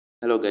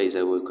Hello guys,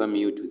 I welcome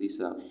you to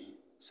this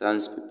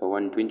Science Paper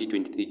 1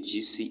 2023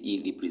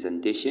 GCE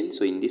representation.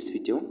 So in this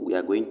video, we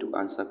are going to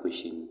answer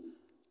question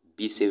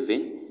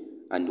B7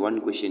 and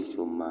one question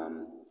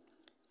from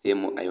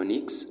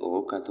thermoionics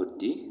or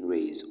cathode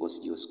rays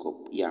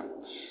oscilloscope. Yeah,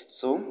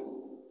 so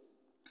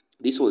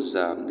this was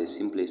the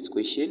simplest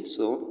question.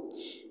 So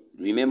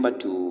remember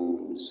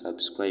to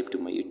subscribe to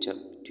my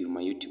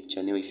YouTube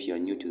channel if you are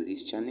new to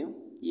this channel.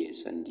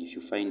 Yes, and if you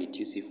find it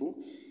useful,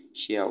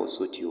 share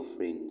also to your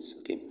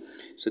friends. Okay,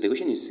 so the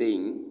question is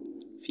saying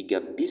figure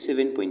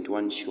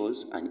B7.1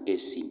 shows an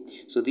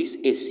AC. So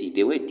this AC,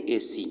 the word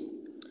AC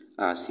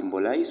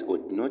symbolize or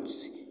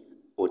denotes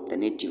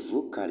alternative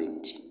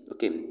current.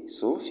 Okay,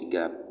 so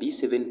figure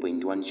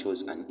B7.1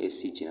 shows an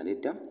AC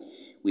generator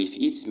with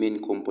its main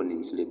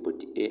components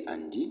labeled A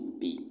and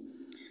B.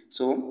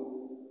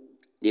 So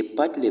the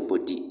part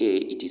labeled A,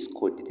 it is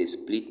called the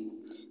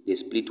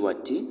split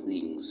what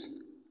rings.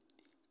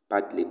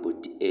 Part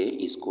labeled A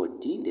is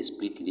called the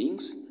split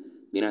rings.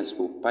 Then as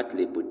for part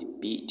labeled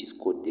B, it is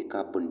called the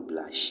carbon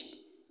brush.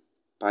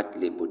 Part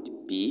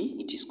labeled B,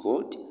 it is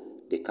called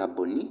the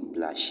carbon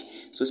brush.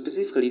 So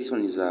specifically, this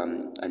one is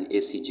an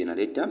AC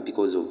generator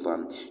because of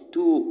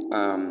two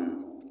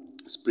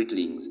split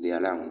rings they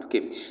are around.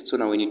 Okay, so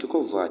now when you talk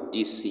of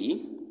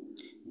DC,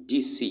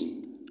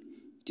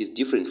 it is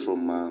different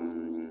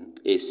from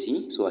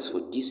AC. So as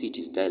for DC, it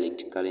is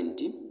direct current.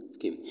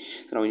 Okay,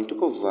 so now when you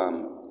talk of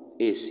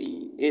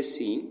AC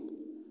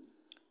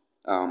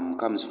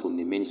comes from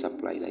the main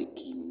supply, like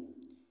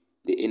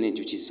the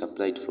energy which is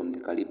supplied from the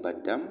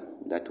Kariba Dam,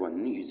 that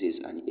one uses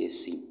an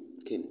AC.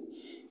 Okay,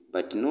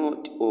 but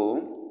not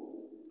all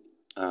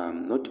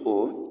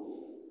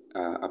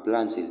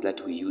appliances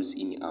that we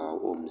use in our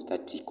homes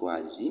that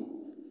requires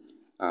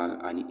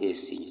an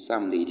AC.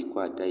 Some they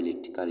require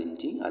direct current.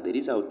 The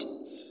result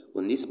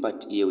on this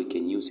part here, we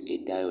can use a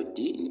diode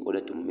in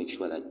order to make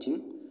sure that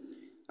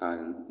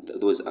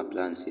those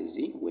appliances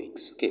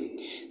works. Okay,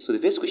 so the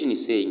first question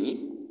is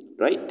saying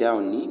write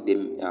down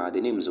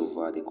the names of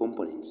the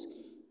components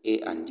A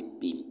and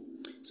B.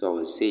 So I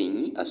was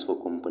saying, as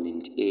for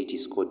component A, it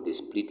is called the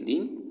split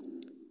ring.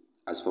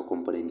 As for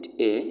component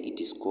A, it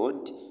is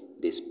called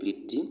the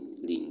split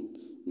ring.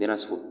 Then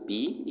as for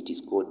B, it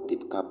is called the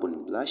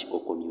carbon brush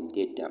or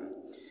commutator.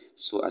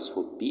 So as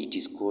for B, it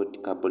is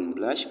called carbon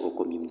brush or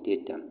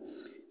commutator.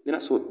 Then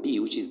as for B,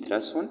 which is the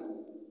last one,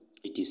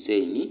 it is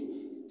saying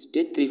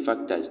state three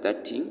factors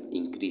that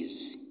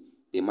increase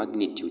the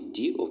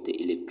magnitude of the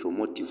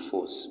electromotive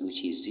force,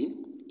 which is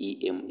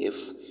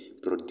EMF,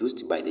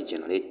 produced by the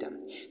generator.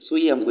 So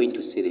here I'm going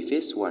to say the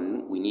first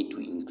one, we need to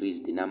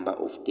increase the number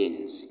of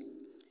turns.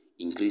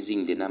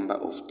 Increasing the number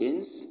of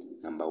turns,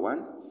 number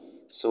one.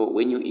 So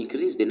when you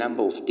increase the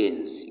number of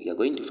turns, you are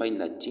going to find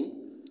that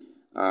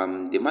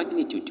the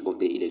magnitude of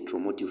the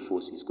electromotive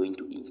force is going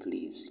to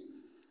increase.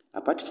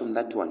 Apart from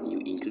that one, you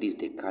increase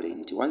the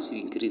current. Once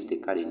you increase the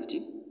current,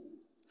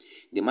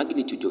 the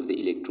magnitude of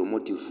the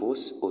electromotive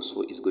force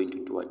also is going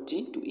to do what?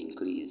 To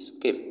increase.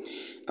 Okay.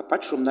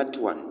 Apart from that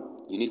one,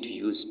 you need to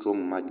use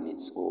strong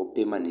magnets or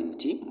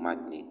permanent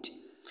magnet.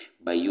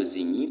 By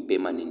using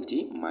permanent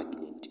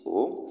magnet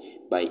or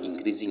by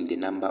increasing the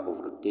number of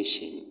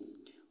rotation.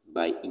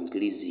 By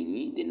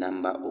increasing the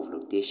number of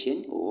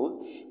rotation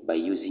or by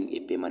using a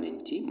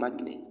permanent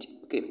magnet.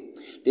 Okay.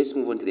 Let's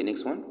move on to the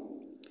next one.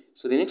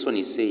 So the next one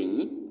is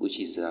saying,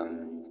 which is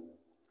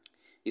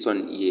this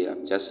one here,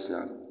 just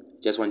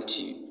want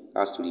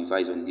us to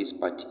revise on this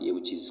part here,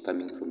 which is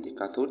coming from the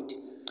cathode.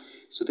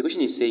 So the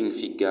question is saying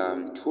figure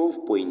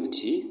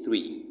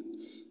 12.3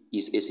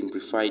 is a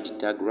simplified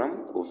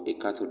diagram of a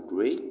cathode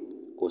ray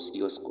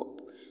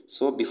oscilloscope.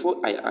 So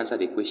before I answer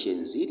the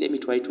questions, let me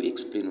try to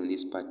explain on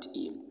this part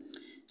here.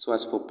 So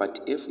as for part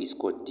F is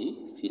called the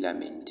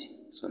filament.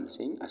 So I'm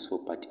saying as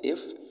for part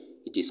F,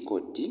 it is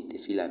called the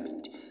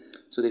filament.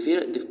 So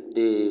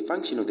the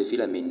function of the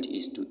filament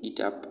is to eat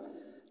up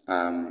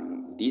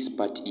this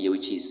part here,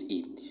 which is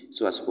E.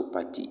 So as for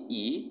part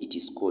E, it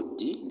is called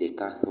the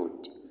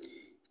cathode.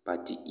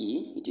 Part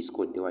E, it is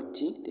called the what?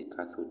 The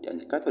cathode.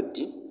 And cathode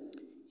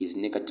is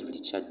negatively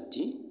charged.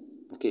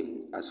 Okay,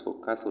 as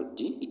for cathode,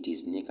 it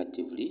is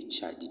negatively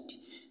charged.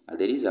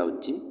 The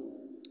result,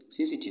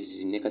 since it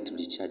is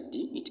negatively charged,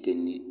 it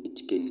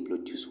can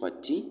produce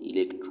what?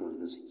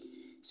 Electrons.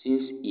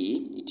 Since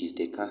E, it is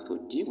the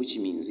cathode, which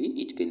means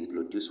it can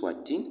produce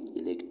what?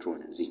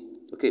 Electrons.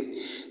 Okay,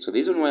 so the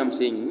reason why I'm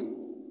saying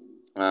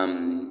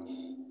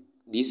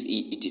this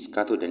E, it is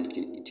cathode and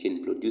it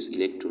can produce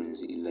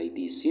electrons is like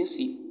this. Since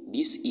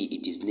this E,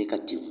 it is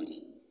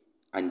negatively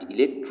and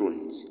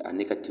electrons are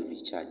negatively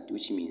charged,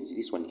 which means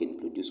this one can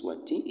produce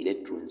what?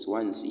 Electrons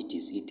once it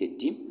is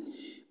heated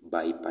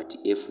by part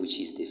F, which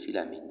is the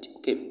filament.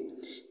 Okay,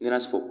 then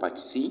as for part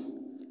C,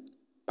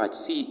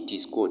 it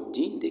is called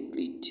the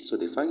grid. So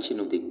the function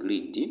of the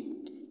grid,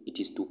 it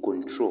is to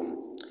control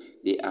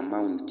the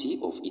amount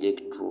of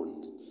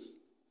electrons,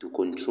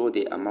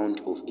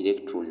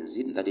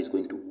 that is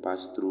going to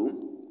pass through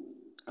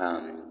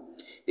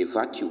the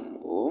vacuum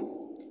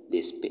or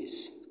the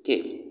space.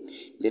 Okay,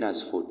 then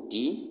as for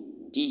D,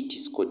 D, it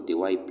is called the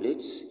Y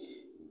plates.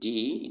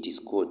 D, it is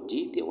called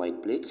D, the Y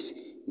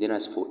plates. Then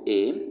as for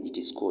A, it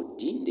is called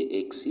D,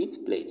 the X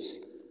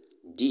plates.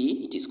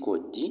 D, it is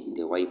called D,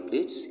 the Y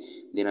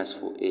plates. Then as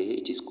for A,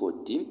 it is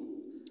called D,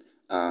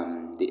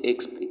 the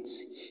X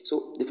plates.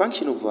 So the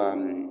function of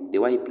the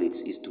Y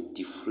plates is to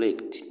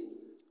deflect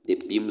the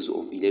beams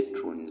of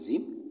electrons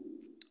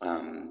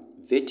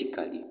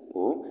vertically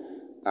or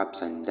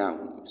ups and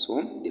down.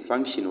 So the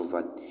function of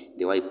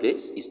the Y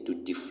plates is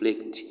to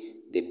deflect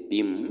the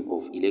beam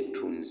of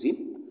electrons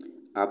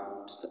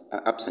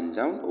ups and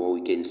down, or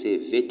we can say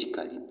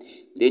vertically.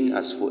 Then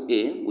as for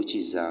A, which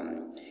is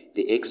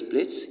the X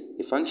plates,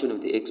 the function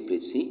of the X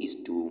plates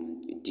is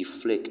to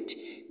deflect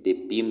the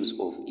beams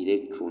of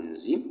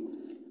electrons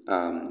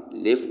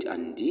left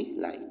and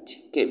right.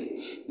 Okay.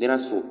 Then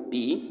as for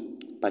B,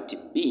 part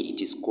B,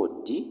 it is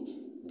called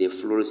the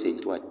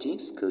fluorescent what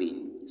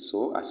screen.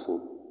 So as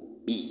for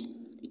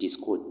B, it is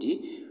called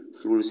the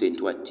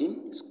fluorescent what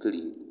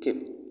screen. Okay,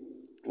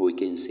 or we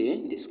can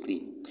say the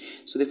screen.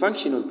 So the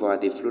function of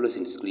the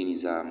fluorescent screen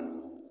is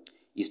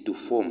to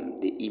form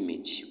the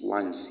image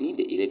once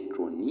the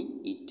electron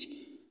hit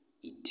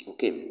it.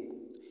 Okay.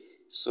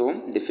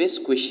 So the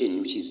first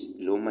question, which is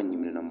Roman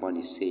numeral number 1,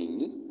 is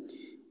saying,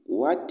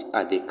 what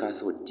are the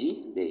cathode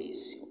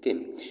rays?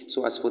 Okay.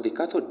 So as for the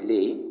cathode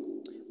ray,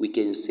 we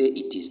can say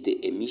it is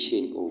the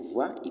emission of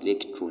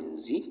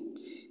electrons,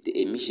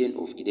 the emission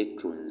of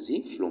electrons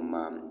from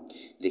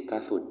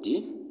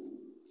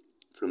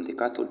the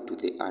cathode to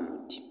the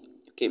anode.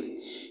 Okay,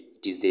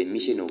 it is the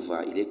emission of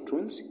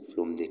electrons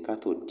from the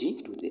cathode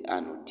to the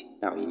anode.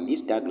 Now in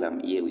this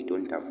diagram here, we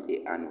don't have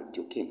the anode.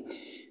 Okay,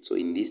 so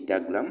in this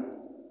diagram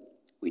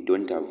we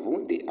don't have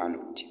the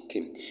anode.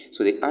 Okay,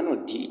 so the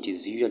anode, it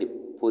is usually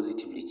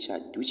positively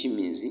charged, which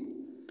means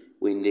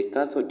when the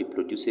cathode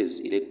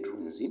produces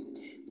electrons,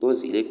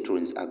 those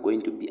electrons are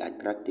going to be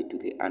attracted to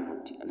the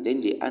anode, and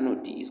then the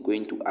anode is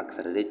going to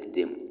accelerate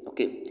them.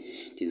 Okay,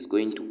 it is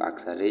going to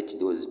accelerate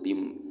those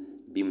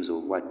beams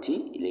of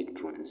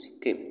electrons.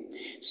 Okay,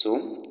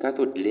 so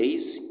cathode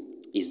rays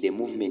is the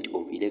movement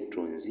of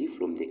electrons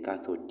from the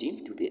cathode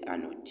to the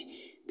anode.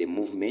 The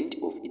movement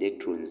of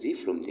electrons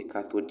from the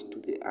cathode to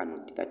the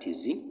anode, that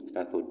is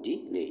cathode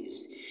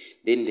rays.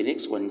 Then the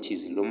next one, which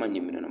is Roman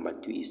numeral number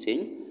 2, is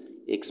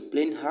saying,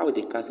 explain how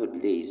the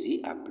cathode rays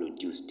are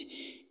produced.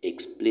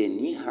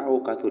 Explain how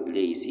cathode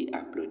rays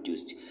are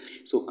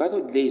produced. So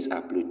cathode rays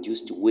are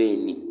produced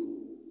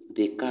when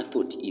the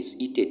cathode is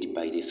heated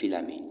by the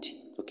filament.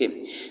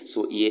 Okay,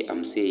 so here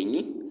I'm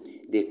saying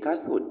the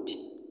cathode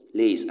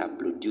rays are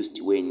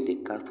produced when the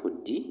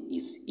cathode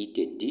is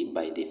heated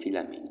by the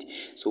filament.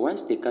 So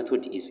once the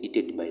cathode is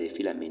heated by the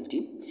filament,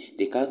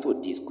 the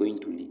cathode is going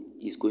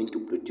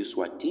to produce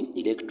what?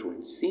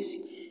 Electrons.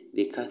 Since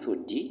the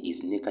cathode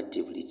is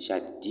negatively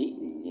charged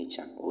in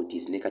nature, or it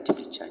is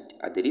negatively charged,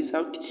 as the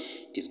result,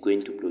 it is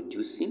going to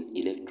produce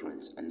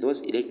electrons, and those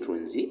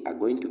electrons are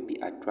going to be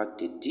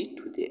attracted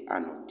to the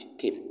anode.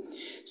 Okay,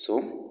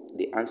 so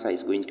the answer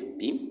is going to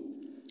be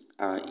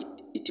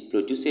it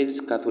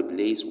produces cathode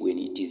rays when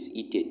it is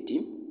heated.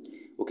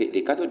 Okay,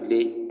 the cathode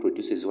ray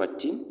produces what?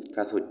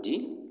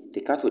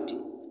 The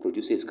cathode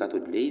produces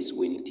cathode rays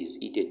when it is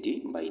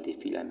heated by the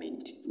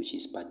filament, which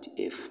is part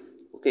F.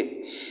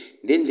 Okay,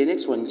 then the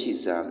next one, which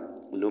is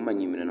Roman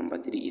numeral number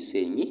 3, is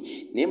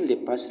saying, name the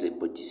parts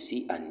labeled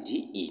C and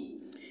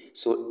E.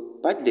 So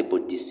part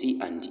labeled C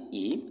and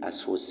E,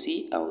 as for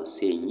C, I was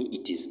saying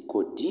it is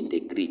called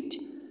the grid.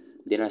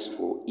 Then as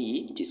for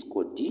E, it is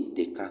called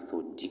the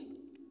cathode.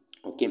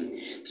 Okay,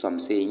 so I'm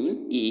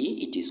saying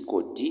E, it is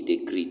called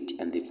the grid,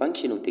 and the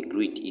function of the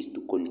grid is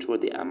to control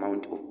the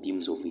amount of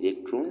beams of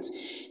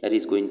electrons that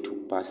is going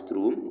to pass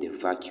through the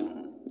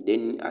vacuum.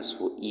 Then as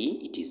for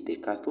E, it is the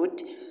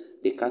cathode.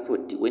 The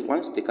cathode,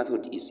 once the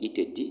cathode is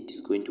heated, it is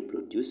going to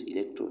produce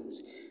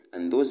electrons,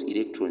 and those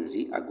electrons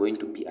are going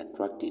to be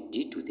attracted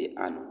to the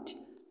anode.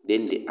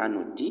 Then the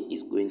anode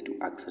is going to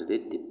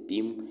accelerate the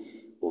beam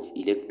of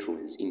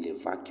electrons in the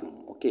vacuum.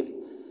 Okay,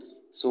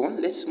 so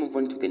let's move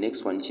on to the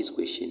next one, which is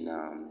question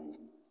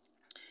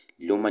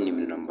Roman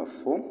numeral number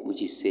 4,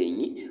 which is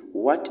saying,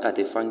 what are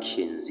the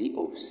functions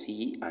of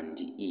C and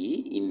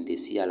E in the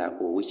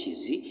CRO, which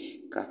is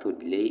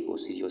cathode ray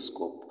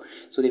oscilloscope?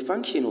 So the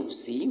function of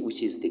C,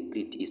 which is the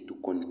grid, is to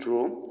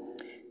control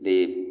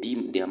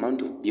the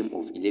amount of beam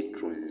of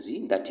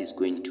electrons that is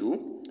going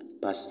to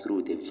pass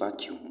through the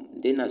vacuum.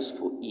 Then as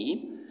for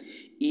E,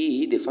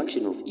 the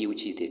function of E,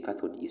 which is the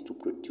cathode, is to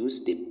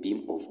produce the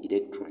beam of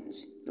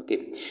electrons.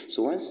 Okay,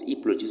 so once E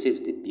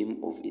produces the beam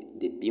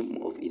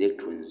of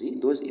electrons,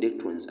 those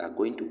electrons are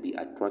going to be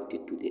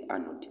attracted to the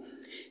anode.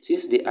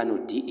 Since the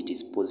anode, it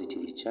is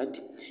positively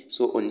charged.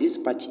 So on this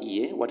part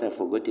here, what I've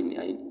forgotten,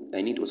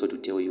 I need also to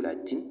tell you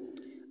that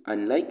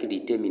unlike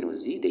the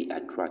terminals, they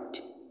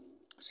attract.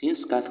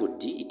 Since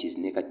cathode, it is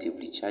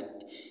negatively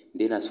charged.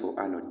 Then as for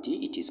anode,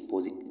 it is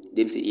positive.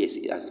 Then say yes,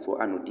 as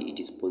for anode, it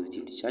is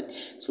positively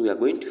charged. So we are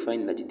going to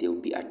find that there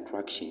will be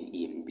attraction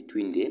in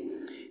between the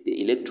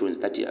electrons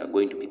that are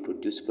going to be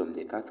produced from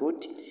the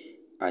cathode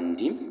and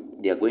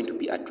they are going to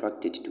be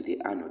attracted to the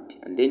anode,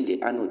 and then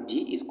the anode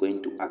is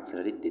going to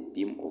accelerate the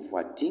beam of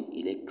what?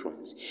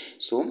 Electrons.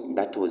 So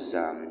that was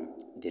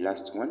the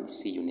last one.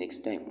 See you next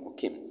time.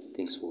 Okay,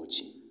 thanks for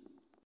watching.